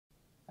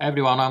Hey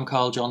everyone, I'm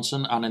Carl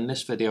Johnson, and in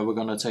this video we're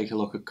going to take a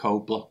look at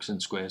code blocks in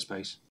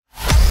Squarespace.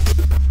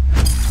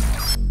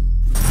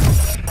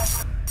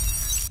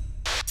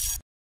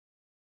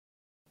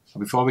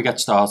 Before we get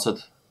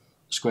started,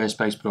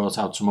 Squarespace brought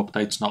out some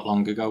updates not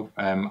long ago.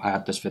 I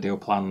had this video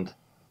planned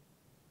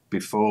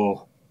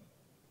before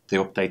the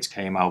updates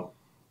came out,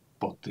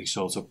 but they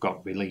sort of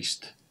got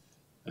released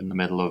in the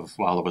middle of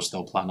while I was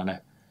still planning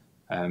it.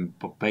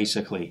 But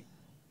basically,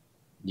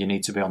 you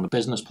need to be on the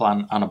business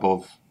plan and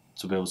above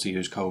to be able to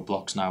use code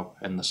blocks now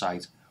in the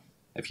site.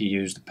 If you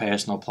use the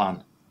personal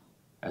plan,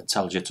 it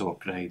tells you to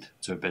upgrade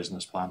to a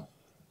business plan.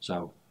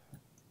 So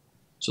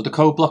the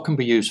code block can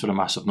be used for a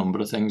massive number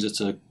of things.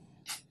 It's a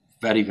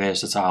very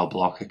versatile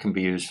block. It can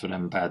be used for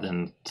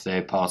embedding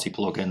third-party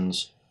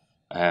plugins,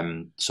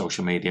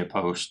 social media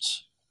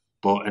posts.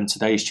 But in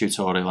today's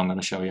tutorial, I'm going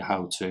to show you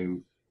how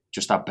to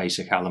just add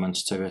basic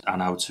elements to it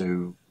and how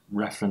to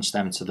reference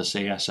them to the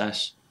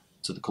CSS,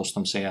 to the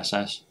custom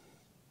CSS,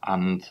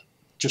 and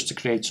just to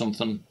create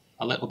something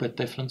a little bit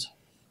different.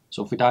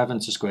 So if we dive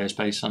into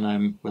Squarespace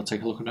and we'll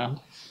take a look around.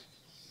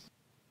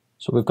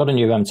 So we've got a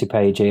new empty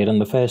page here,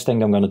 and the first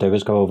thing I'm going to do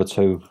is go over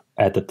to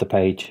edit the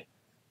page,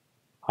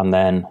 and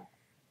then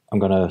I'm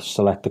going to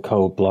select the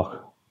code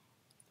block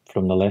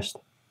from the list.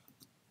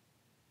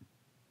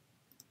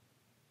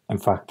 In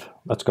fact,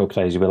 let's go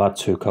crazy, we'll add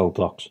 2 code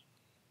blocks.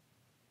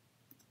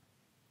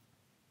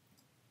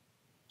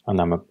 And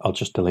then I'll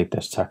just delete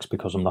this text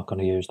because I'm not going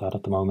to use that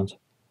at the moment.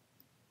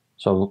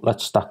 So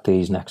let's stack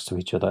these next to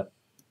each other,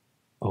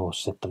 or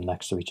sit them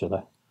next to each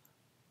other.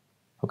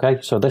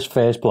 Okay, so this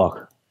first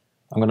block,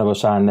 I'm going to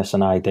assign this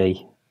an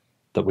ID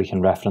that we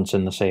can reference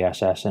in the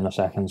CSS in a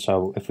second.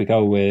 So if we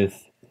go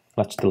with,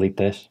 let's delete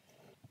this,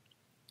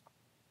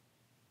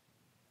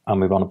 and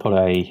we want to put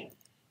a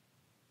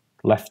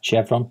left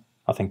chevron,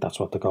 I think that's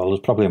what they call it,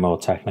 it's probably a more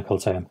technical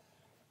term.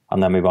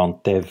 And then we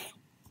want div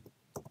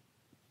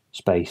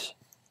space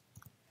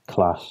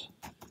class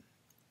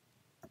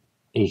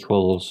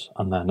equals,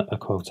 and then a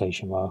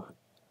quotation mark.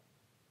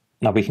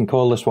 Now we can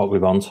call this what we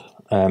want,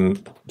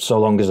 so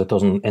long as it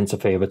doesn't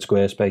interfere with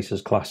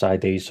Squarespace's class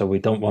IDs. So we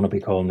don't want to be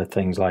calling it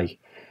things like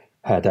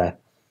header,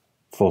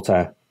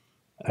 footer,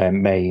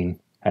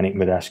 main, anything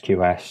with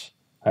SQS.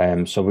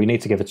 So we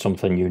need to give it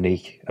something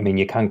unique. I mean,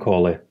 you can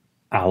call it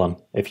Alan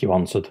if you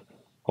wanted,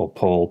 or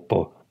Paul,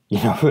 but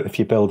you know, if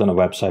you're building a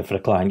website for a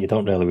client, you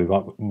don't really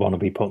want to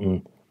be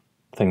putting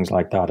things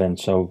like that in.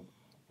 So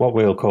what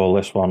we'll call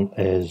this one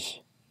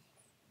is,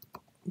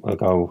 we'll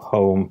go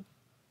home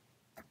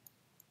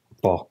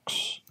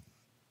box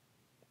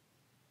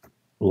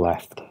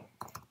left,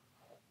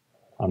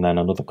 and then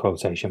another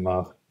quotation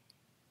mark,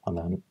 and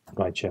then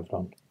right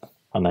chevron.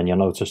 And then you'll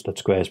notice that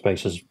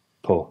Squarespace has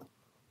put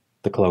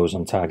the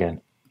closing tag in.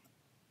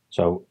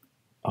 So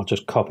I'll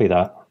just copy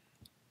that,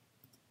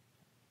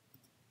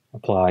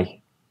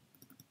 apply,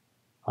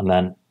 and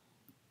then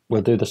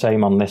we'll do the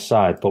same on this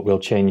side, but we'll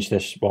change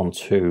this one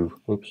to,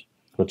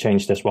 we'll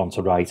change this one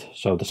to right.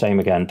 So the same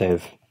again,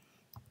 div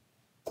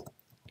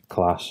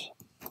class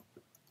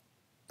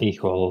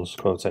equals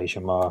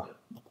quotation mark.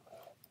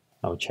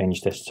 I'll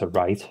change this to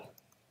right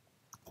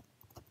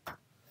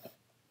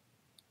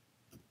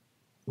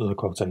with a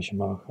quotation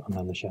mark, and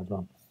then the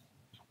chevron.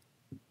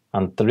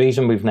 And the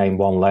reason we've named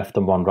one left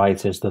and one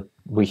right is that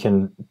we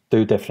can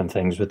do different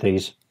things with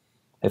these.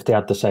 If they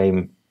had the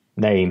same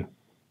name,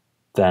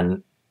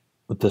 then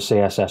the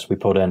CSS we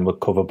put in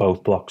would cover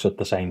both blocks at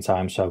the same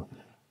time. So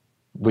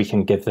we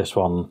can give this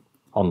one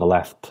on the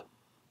left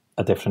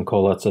a different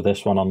color to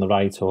this one on the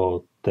right,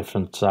 or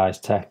different size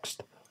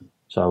text.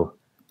 So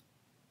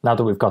now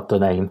that we've got the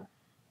name,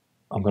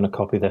 I'm going to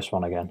copy this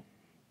one again.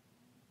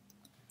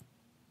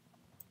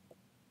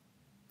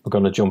 We're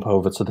going to jump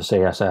over to the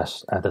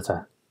CSS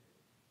editor.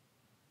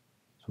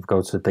 So we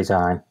go to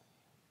design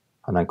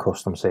and then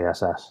custom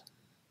CSS.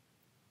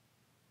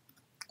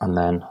 And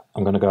then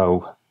I'm going to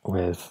go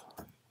with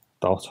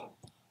dot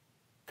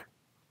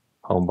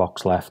home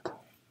box left,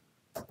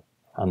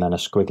 and then a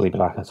squiggly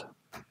bracket.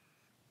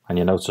 And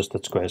you notice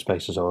that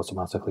Squarespace has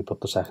automatically put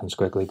the second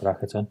squiggly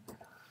bracket in.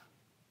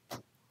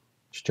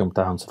 Just jump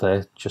down to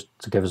there, just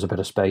to give us a bit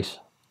of space.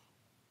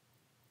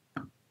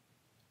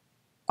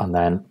 And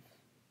then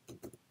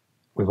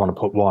we want to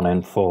put one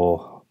in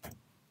for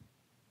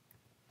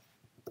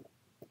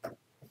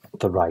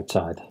the right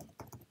side.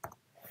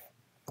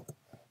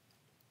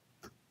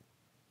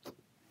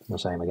 The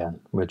same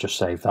again, we'll just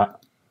save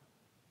that.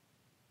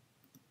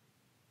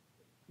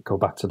 Go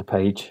back to the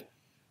page.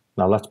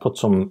 Now let's put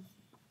some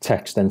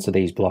text into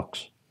these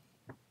blocks.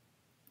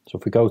 So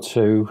if we go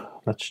to,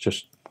 let's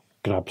just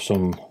grab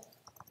some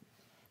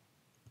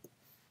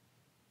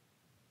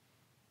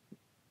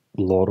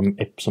lorem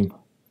ipsum,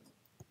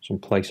 some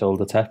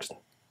placeholder text,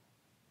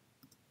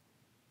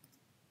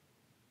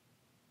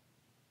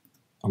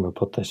 and we'll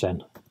put this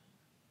in.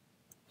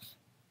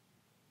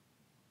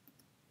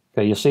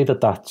 Okay, you'll see that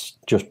that's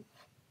just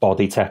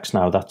body text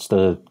now. That's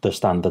the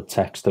standard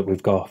text that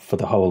we've got for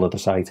the whole of the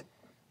site.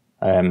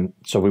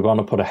 So we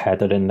want to put a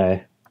header in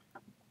there.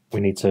 We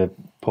need to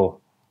put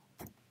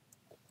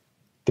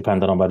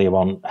depending on whether you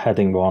want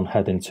heading 1,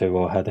 heading 2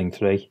 or heading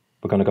 3.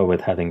 We're going to go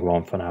with heading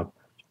 1 for now.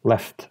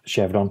 Left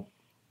chevron,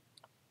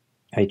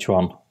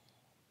 H1,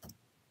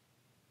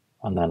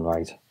 and then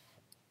right.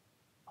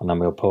 And then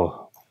we'll put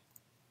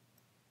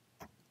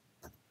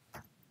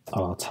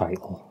our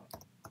title.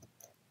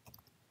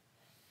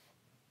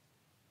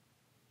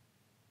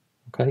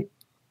 Okay,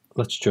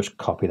 let's just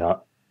copy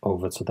that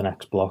over to the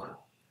next block.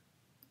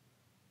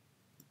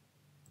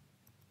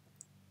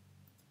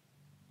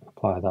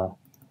 Apply that.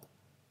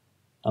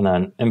 And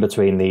then in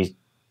between these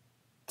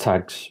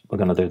tags, we're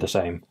going to do the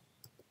same.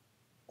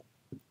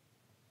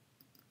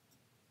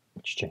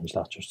 Let's change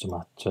that just to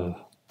match.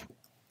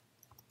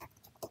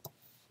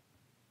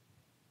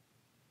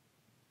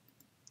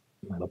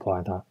 We'll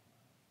apply that.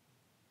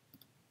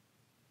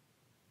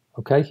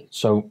 Okay,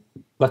 so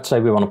let's say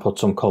we want to put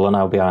some colour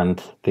now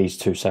behind these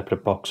two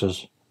separate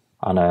boxes,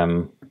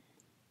 and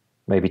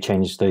maybe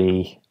change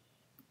the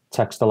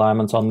text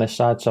alignment on this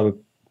side so it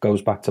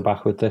goes back to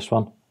back with this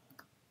one.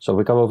 So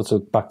we go over to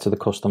back to the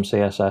custom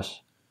CSS,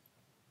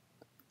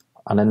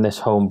 and in this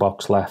home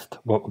box left,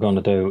 what we're going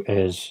to do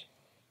is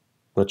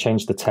we'll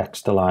change the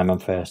text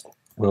alignment first.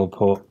 We'll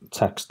put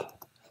text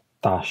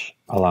dash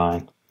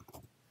align,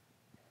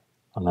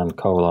 and then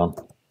colon,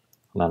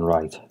 and then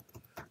right,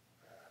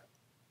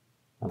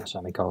 and a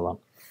semicolon.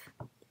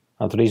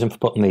 Now the reason for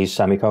putting these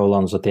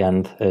semicolons at the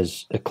end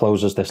is it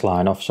closes this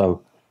line off,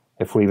 so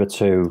if we were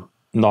to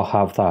not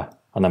have that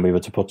and then we were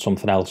to put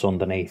something else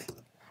underneath,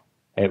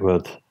 it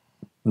would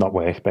not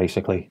work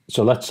basically.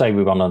 So let's say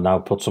we want to now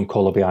put some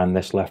colour behind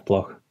this left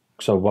block.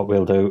 So what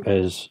we'll do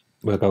is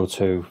we'll go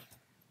to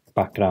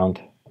background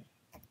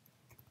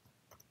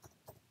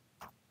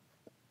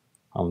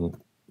and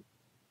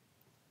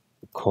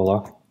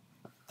colour.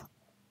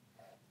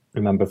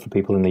 Remember, for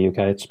people in the UK,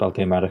 it's spelled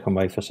the American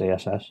way for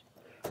CSS.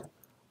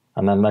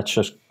 And then let's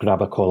just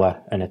grab a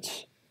colour in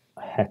its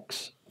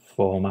hex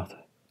format.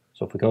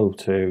 So if we go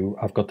to,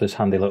 I've got this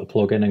handy little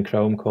plugin in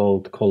Chrome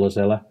called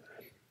Colorzilla.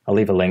 I'll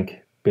leave a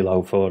link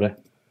below for it.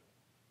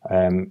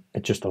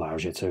 It just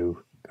allows you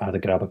to either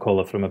grab a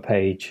colour from a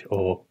page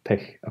or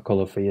pick a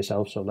colour for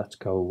yourself. So let's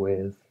go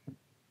with,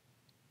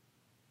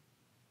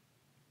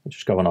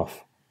 just going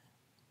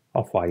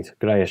off-white,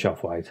 greyish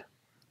off-white.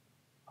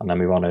 And then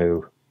we want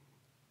to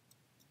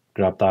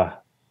grab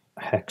that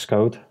hex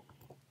code.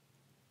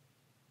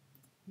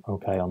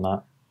 Okay on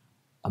that.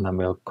 And then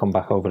we'll come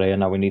back over here.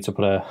 Now we need to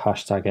put a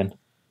hashtag in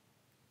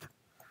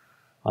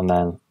and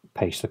then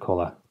paste the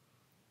colour.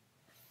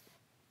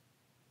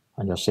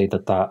 And you'll see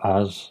that that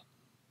has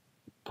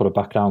put a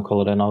background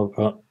colour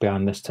in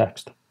behind this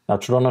text. Now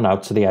it's running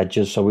out to the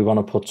edges, so we want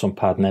to put some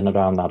padding in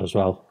around that as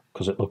well,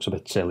 because it looks a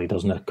bit silly,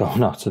 doesn't it,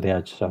 going out to the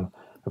edge. So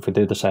if we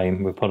do the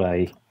same, we put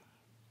a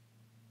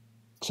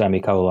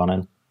semicolon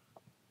in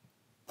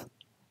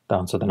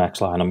down to the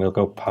next line, and we'll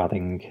go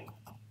padding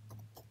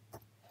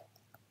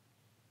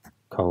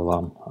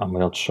colon, and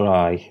we'll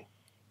try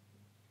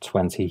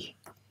 20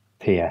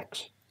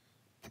 px.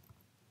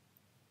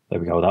 There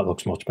we go, that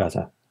looks much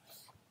better.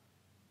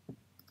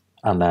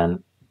 And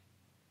then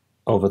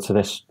over to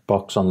this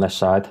box on this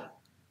side,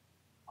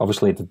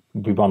 obviously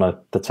we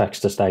want the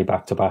text to stay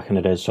back to back, and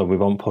it is, so we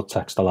won't put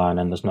text align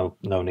in. There's no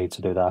need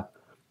to do that.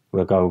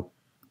 We'll go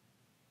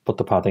put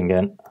the padding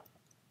in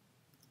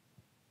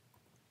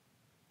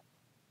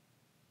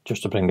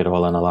just to bring it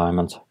all in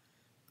alignment,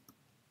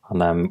 and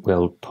then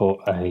we'll put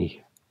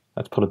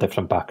let's put a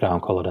different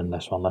background colour in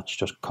this one. Let's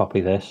just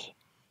copy this,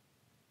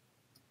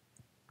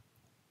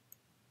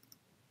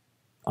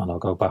 and I'll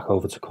go back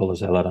over to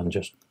Colorzilla and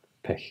just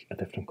pick a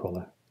different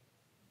colour.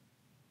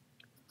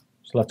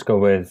 So let's go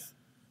with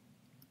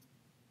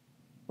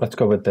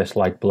this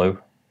light blue.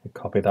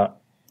 Copy that,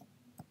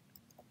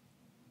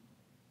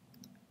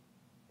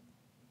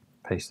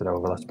 paste it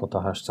over. Let's put the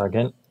hashtag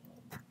in,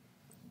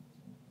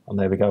 and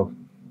there we go.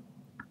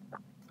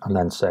 And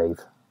then save.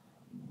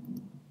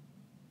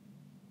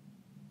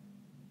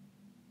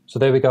 So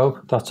there we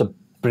go. That's a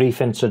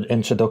brief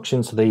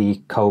introduction to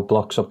the code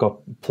blocks. I've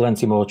got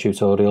plenty more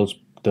tutorials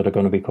that are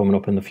going to be coming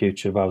up in the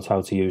future about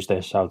how to use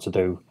this, how to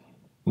do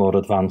more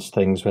advanced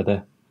things with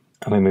it.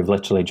 I mean, we've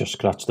literally just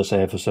scratched the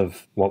surface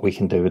of what we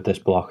can do with this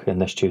block in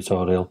this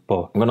tutorial,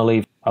 but I'm going to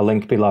leave a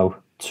link below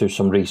to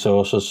some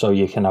resources so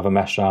you can have a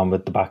mess around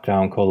with the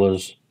background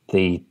colours,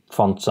 the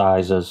font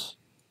sizes,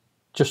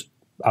 just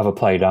have a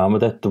play around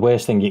with it. The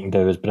worst thing you can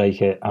do is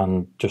break it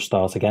and just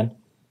start again.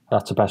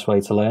 That's the best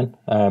way to learn.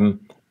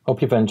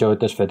 Hope you've enjoyed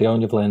this video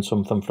and you've learned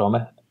something from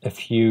it.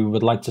 If you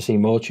would like to see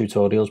more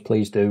tutorials,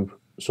 please do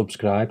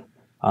subscribe,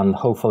 and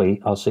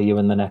hopefully I'll see you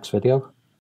in the next video.